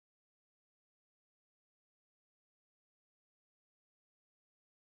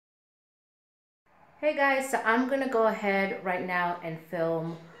Hey guys, so I'm gonna go ahead right now and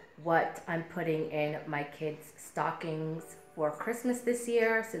film what I'm putting in my kids' stockings for Christmas this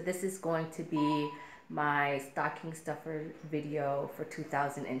year. So this is going to be my stocking stuffer video for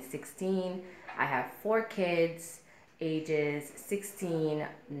 2016. I have 4 kids, ages 16,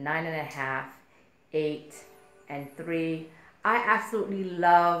 9.5, 8, and 3. I absolutely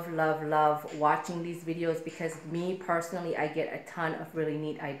love watching these videos because me personally, I get a ton of really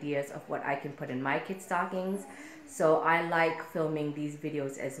neat ideas of what I can put in my kids' stockings. So I like filming these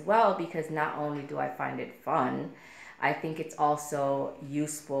videos as well because not only do I find it fun, I think it's also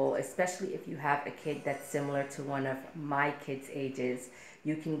useful, especially if you have a kid that's similar to one of my kids' ages.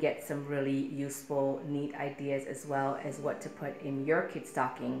 You can get some really useful, neat ideas as well as what to put in your kid's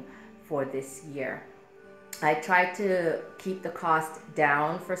stocking for this year. I tried to keep the cost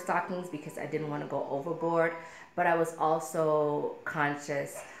down for stockings because I didn't want to go overboard, but I was also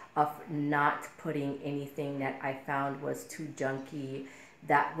conscious of not putting anything that I found was too junky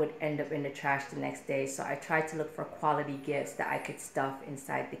that would end up in the trash the next day. So I tried to look for quality gifts that I could stuff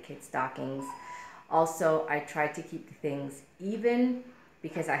inside the kids' stockings. Also, I tried to keep the things even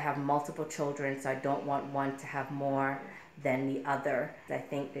because I have multiple children, so I don't want one to have more than the other. I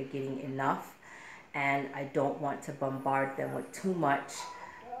think they're getting enough and I don't want to bombard them with too much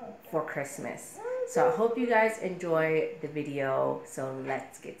for Christmas. So I hope you guys enjoy the video. So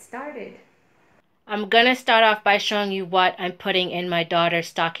let's get started. I'm gonna start off by showing you what I'm putting in my daughter's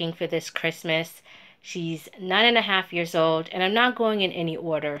stocking for this Christmas. She's 9.5 years old, and I'm not going in any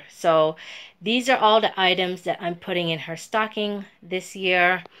order. So these are all the items that I'm putting in her stocking this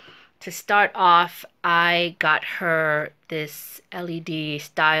year. To start off, I got her this LED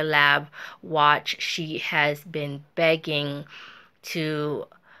Style Lab watch. She has been begging to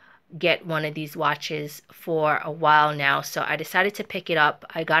get one of these watches for a while now, so I decided to pick it up.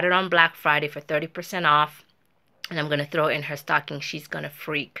 I got it on Black Friday for 30% off, and I'm going to throw it in her stocking. She's going to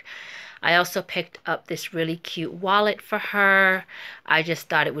freak. I also picked up this really cute wallet for her. I just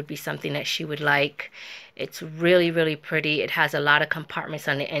thought it would be something that she would like. It's really pretty. It has a lot of compartments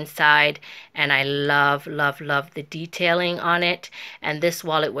on the inside, and I love the detailing on it. And this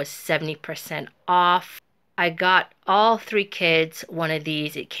wallet was 70% off. I got all 3 kids one of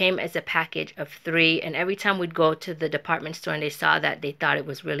these. It came as a package of 3, and every time we'd go to the department store and they saw that, they thought it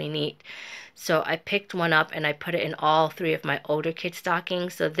was really neat. So I picked one up and I put it in all 3 of my older kids'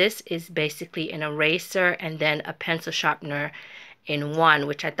 stockings. So this is basically an eraser and then a pencil sharpener in one,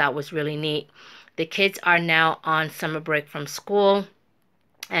 which I thought was really neat. The kids are now on summer break from school,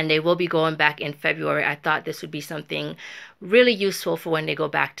 and they will be going back in February. I thought this would be something really useful for when they go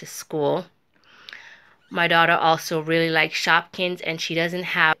back to school. My daughter also really likes Shopkins, and she doesn't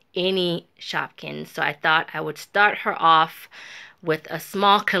have any Shopkins, so I thought I would start her off with a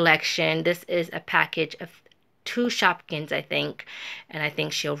small collection. This is a package of 2 Shopkins, I think, and I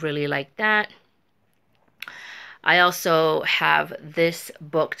think she'll really like that. I also have this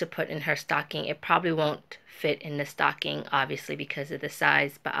book to put in her stocking. It probably won't fit in the stocking, obviously, because of the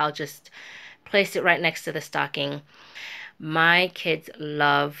size, but I'll just place it right next to the stocking. My kids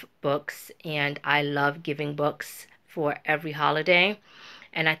love books, and I love giving books for every holiday,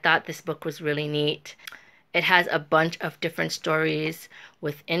 and I thought this book was really neat. It has a bunch of different stories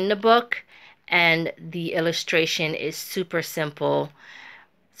within the book, and the illustration is super simple,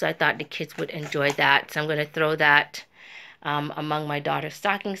 so I thought the kids would enjoy that. So I'm going to throw that among my daughter's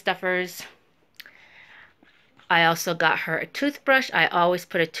stocking stuffers. I also got her a toothbrush. I always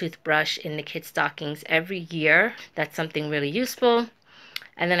put a toothbrush in the kids' stockings every year. That's something really useful.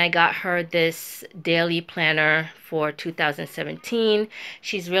 And then I got her this daily planner for 2017.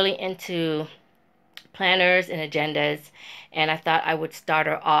 She's really into planners and agendas, and I thought I would start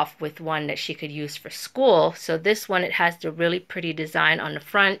her off with one that she could use for school. So this one, it has the really pretty design on the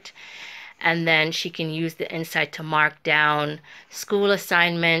front, and then she can use the inside to mark down school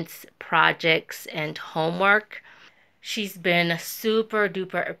assignments, projects, and homework. She's been super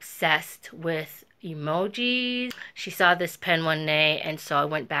duper obsessed with emojis. She saw this pen one day, and so I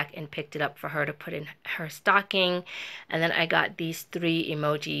went back and picked it up for her to put in her stocking. And then I got these 3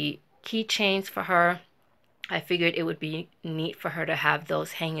 emoji keychains for her. I figured it would be neat for her to have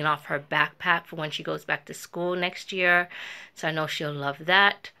those hanging off her backpack for when she goes back to school next year. So I know she'll love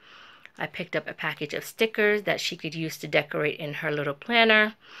that. I picked up a package of stickers that she could use to decorate in her little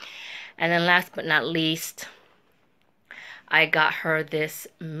planner. And then last but not least, I got her this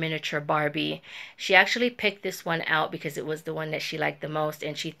miniature Barbie. She actually picked this one out because it was the one that she liked the most,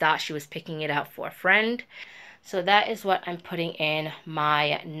 and she thought she was picking it out for a friend. So that is what I'm putting in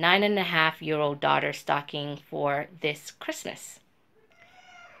my 9.5-year-old daughter's stocking for this Christmas.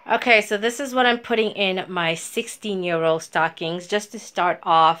 Okay, so this is what I'm putting in my 16-year-old stockings. Just to start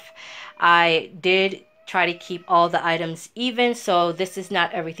off, I did try to keep all the items even, so this is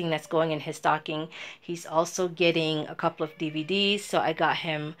not everything that's going in his stocking. He's also getting a couple of DVDs, so I got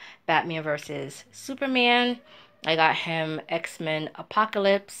him Batman versus Superman. I got him X-Men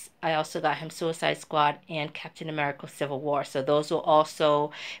Apocalypse. I also got him Suicide Squad and Captain America Civil War. So those will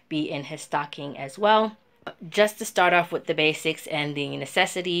also be in his stocking as well. Just to start off with the basics and the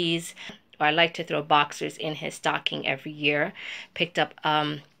necessities, I like to throw boxers in his stocking every year. Picked up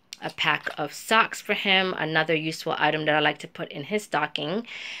a pack of socks for him, another useful item that I like to put in his stocking,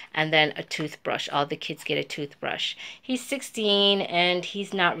 and then a toothbrush. All the kids get a toothbrush. He's 16 and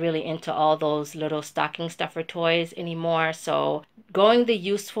he's not really into all those little stocking stuffer toys anymore, so going the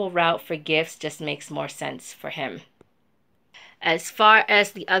useful route for gifts just makes more sense for him. As far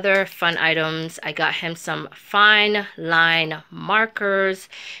as the other fun items, I got him some fine line markers.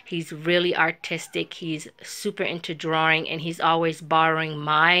 He's really artistic. He's super into drawing and he's always borrowing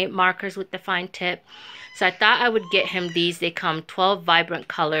my markers with the fine tip. So I thought I would get him these. They come 12 vibrant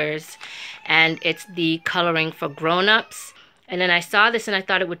colors and it's the coloring for grown-ups. And then I saw this and I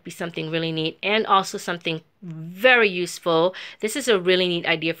thought it would be something really neat and also something very useful. This is a really neat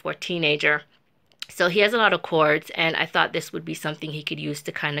idea for a teenager. So he has a lot of cords, and I thought this would be something he could use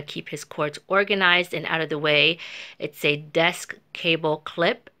to kind of keep his cords organized and out of the way. It's a desk cable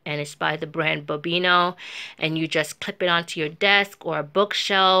clip, and it's by the brand Bobino, and you just clip it onto your desk or a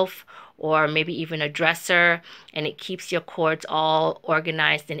bookshelf or maybe even a dresser, and it keeps your cords all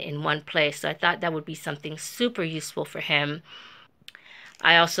organized and in one place. So I thought that would be something super useful for him.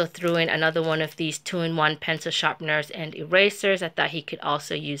 I also threw in another one of these 2-in-1 pencil sharpeners and erasers. I thought he could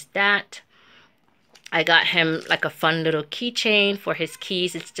also use that. I got him like a fun little keychain for his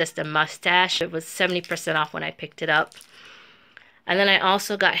keys. It's just a mustache. It was 70% off when I picked it up. And then I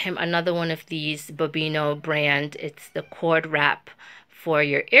also got him another one of these Bobino brand. It's the cord wrap for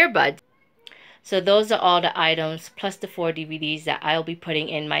your earbuds. So those are all the items plus the 4 DVDs that I'll be putting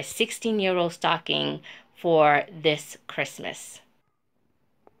in my 16-year-old stocking for this Christmas.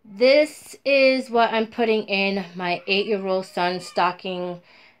 This is what I'm putting in my 8-year-old son's stocking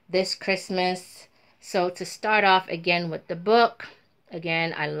this Christmas. So to start off again with the book,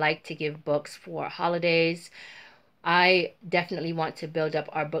 again, I like to give books for holidays. I definitely want to build up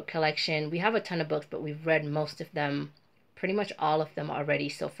our book collection. We have a ton of books, but we've read most of them, pretty much all of them already.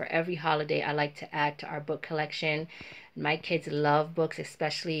 So for every holiday, I like to add to our book collection. My kids love books,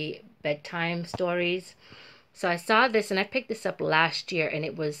 especially bedtime stories. So I saw this and I picked this up last year and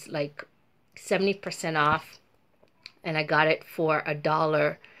it was like 70% off. And I got it for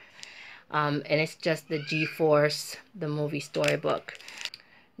 $1. And it's just the G-Force, the movie storybook.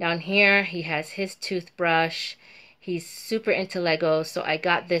 Down here, he has his toothbrush. He's super into Legos, so I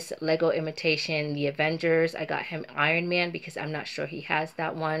got this Lego imitation, the Avengers. I got him Iron Man because I'm not sure he has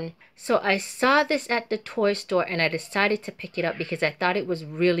that one. So I saw this at the toy store and I decided to pick it up because I thought it was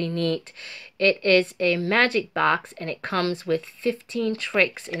really neat. It is a magic box and it comes with 15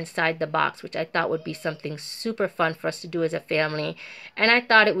 tricks inside the box, which I thought would be something super fun for us to do as a family. And I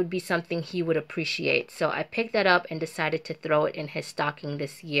thought it would be something he would appreciate. So I picked that up and decided to throw it in his stocking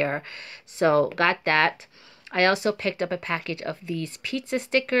this year. So got that. I also picked up a package of these pizza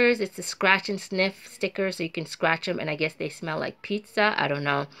stickers. It's a scratch and sniff sticker, so you can scratch them, and I guess they smell like pizza. I don't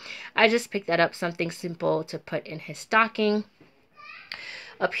know. I just picked that up, something simple to put in his stocking.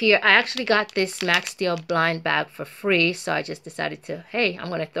 Up here, I actually got this Max Steel blind bag for free, so I just decided to, hey, I'm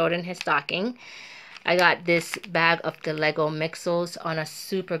going to throw it in his stocking. I got this bag of the Lego Mixels on a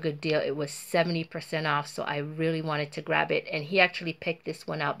super good deal. It was 70% off, so I really wanted to grab it. And he actually picked this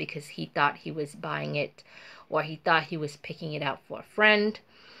one out because he thought he was buying it, or he thought he was picking it out for a friend.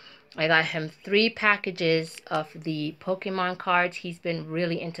 I got him 3 packages of the Pokemon cards. He's been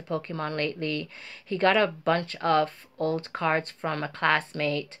really into Pokemon lately. He got a bunch of old cards from a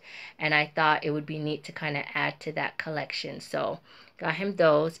classmate, and I thought it would be neat to kind of add to that collection. So got him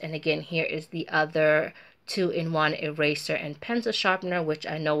those. And again, here is the other 2-in-1 eraser and pencil sharpener, which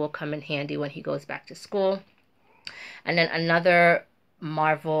I know will come in handy when he goes back to school. And then another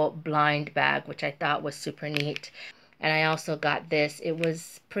Marvel blind bag, which I thought was super neat. And I also got this. It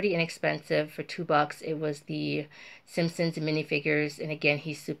was pretty inexpensive for $2. It was the Simpsons minifigures. And again,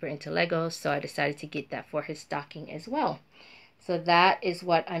 he's super into Legos, so I decided to get that for his stocking as well. So that is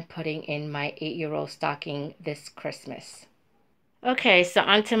what I'm putting in my 8-year-old stocking this Christmas. Okay, so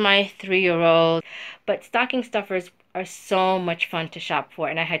onto my 3-year-old. But stocking stuffers are so much fun to shop for,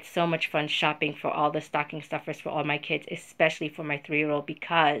 and I had so much fun shopping for all the stocking stuffers for all my kids, especially for my 3-year-old,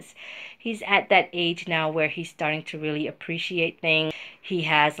 because he's at that age now where he's starting to really appreciate things. He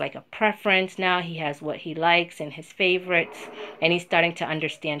has like a preference now. He has what he likes and his favorites, and he's starting to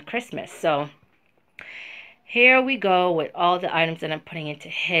understand Christmas. So here we go with all the items that I'm putting into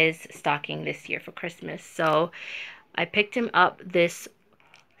his stocking this year for Christmas. So I picked him up this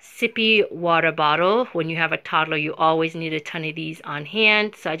sippy water bottle. When you have a toddler, you always need a ton of these on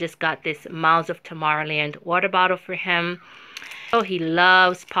hand. So I just got this Miles of Tomorrowland water bottle for him. Oh, he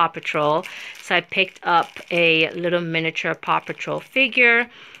loves Paw Patrol. So I picked up a little miniature Paw Patrol figure.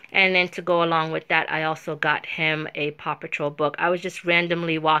 And then to go along with that, I also got him a Paw Patrol book. I was just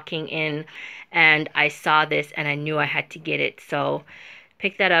randomly walking in and I saw this and I knew I had to get it. So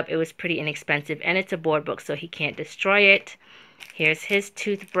picked that up. It was pretty inexpensive and it's a board book, so he can't destroy it. Here's his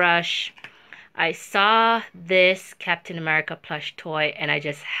toothbrush. I saw this Captain America plush toy and I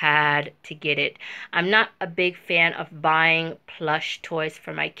just had to get it. I'm not a big fan of buying plush toys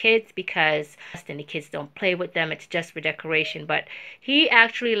for my kids because then the kids don't play with them. It's just for decoration, but he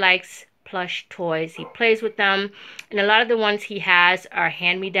actually likes plush toys. He plays with them, and a lot of the ones he has are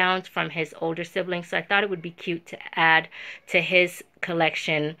hand-me-downs from his older siblings, so I thought it would be cute to add to his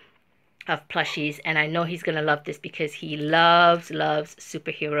collection of plushies. And I know he's gonna love this because he loves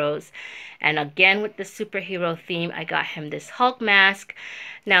superheroes. And again, with the superhero theme, I got him this Hulk mask.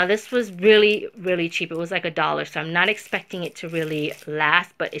 Now this was really cheap. It was like $1, so I'm not expecting it to really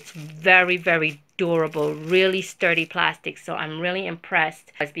last, but it's very durable, really sturdy plastic. So I'm really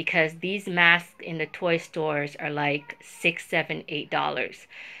impressed because these masks in the toy stores are like $6, $7, $8,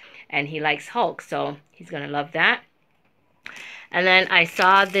 and he likes Hulk, so he's gonna love that. And then I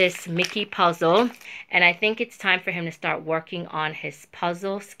saw this Mickey puzzle, and I think it's time for him to start working on his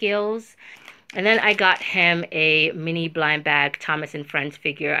puzzle skills. And then I got him a mini blind bag Thomas and Friends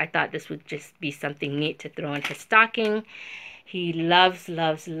figure. I thought this would just be something neat to throw in his stocking. He loves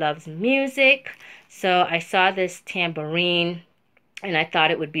music. So I saw this tambourine, and I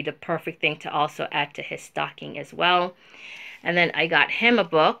thought it would be the perfect thing to also add to his stocking as well. And then I got him a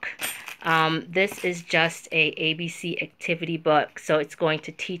book. This is just a ABC activity book, so it's going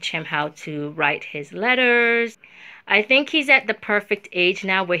to teach him how to write his letters. I think he's at the perfect age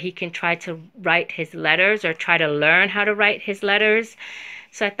now where he can try to write his letters or try to learn how to write his letters.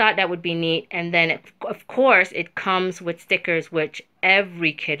 So I thought that would be neat. And then, of course, it comes with stickers, which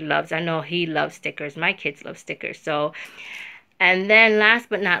every kid loves. I know he loves stickers. My kids love stickers. So, and then last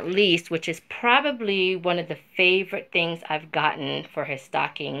but not least, which is probably one of the favorite things I've gotten for his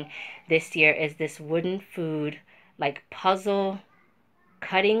stocking this year, is this wooden food like puzzle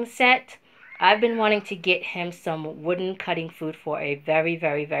cutting set. I've been wanting to get him some wooden cutting food for a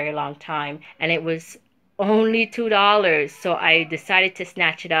very long time, and it was only $2, so I decided to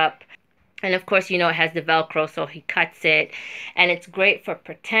snatch it up. And of course, you know, it has the Velcro, so he cuts it. And it's great for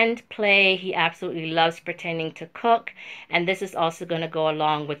pretend play. He absolutely loves pretending to cook. And this is also going to go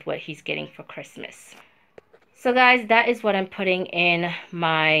along with what he's getting for Christmas. So guys, that is what I'm putting in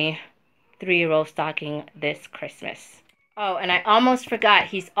my 3-year-old stocking this Christmas. Oh, and I almost forgot,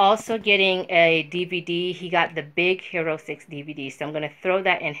 he's also getting a DVD. He got the big Hero 6 DVD, so I'm going to throw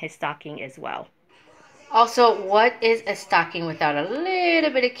that in his stocking as well. Also, what is a stocking without a little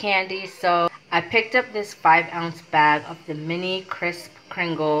bit of candy? So I picked up this 5-ounce bag of the mini crisp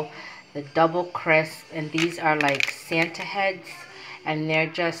Kringle, the double crisp, and these are like Santa heads, and they're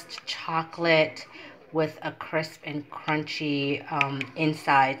just chocolate with a crisp and crunchy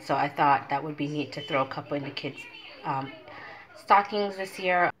inside. So I thought that would be neat to throw a couple in the kids' stockings this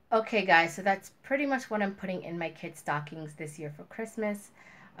year. Okay guys, so that's pretty much what I'm putting in my kids' stockings this year for Christmas.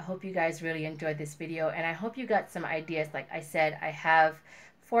 I hope you guys really enjoyed this video, and I hope you got some ideas. Like I said, I have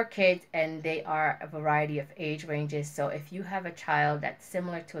 4 kids and they are a variety of age ranges. So if you have a child that's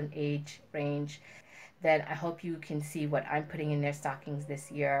similar to an age range, then I hope you can see what I'm putting in their stockings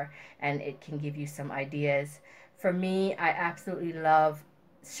this year, and it can give you some ideas. For me, I absolutely love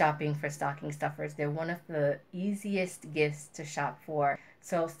shopping for stocking stuffers. They're one of the easiest gifts to shop for.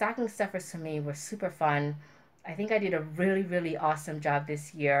 So stocking stuffers for me were super fun. I think I did a really awesome job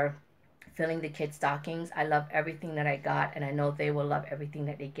this year filling the kids' stockings. I love everything that I got, and I know they will love everything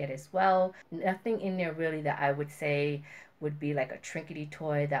that they get as well. Nothing in there really that I would say would be like a trinkety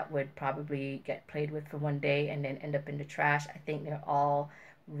toy that would probably get played with for one day and then end up in the trash. I think they're all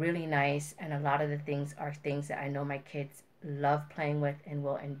really nice, and a lot of the things are things that I know my kids love playing with and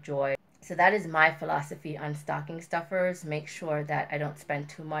will enjoy. So that is my philosophy on stocking stuffers. Make sure that I don't spend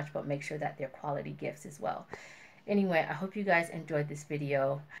too much, but make sure that they're quality gifts as well. Anyway, I hope you guys enjoyed this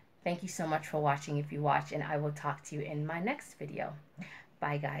video. Thank you so much for watching if you watch, and I will talk to you in my next video.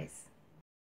 Bye, guys.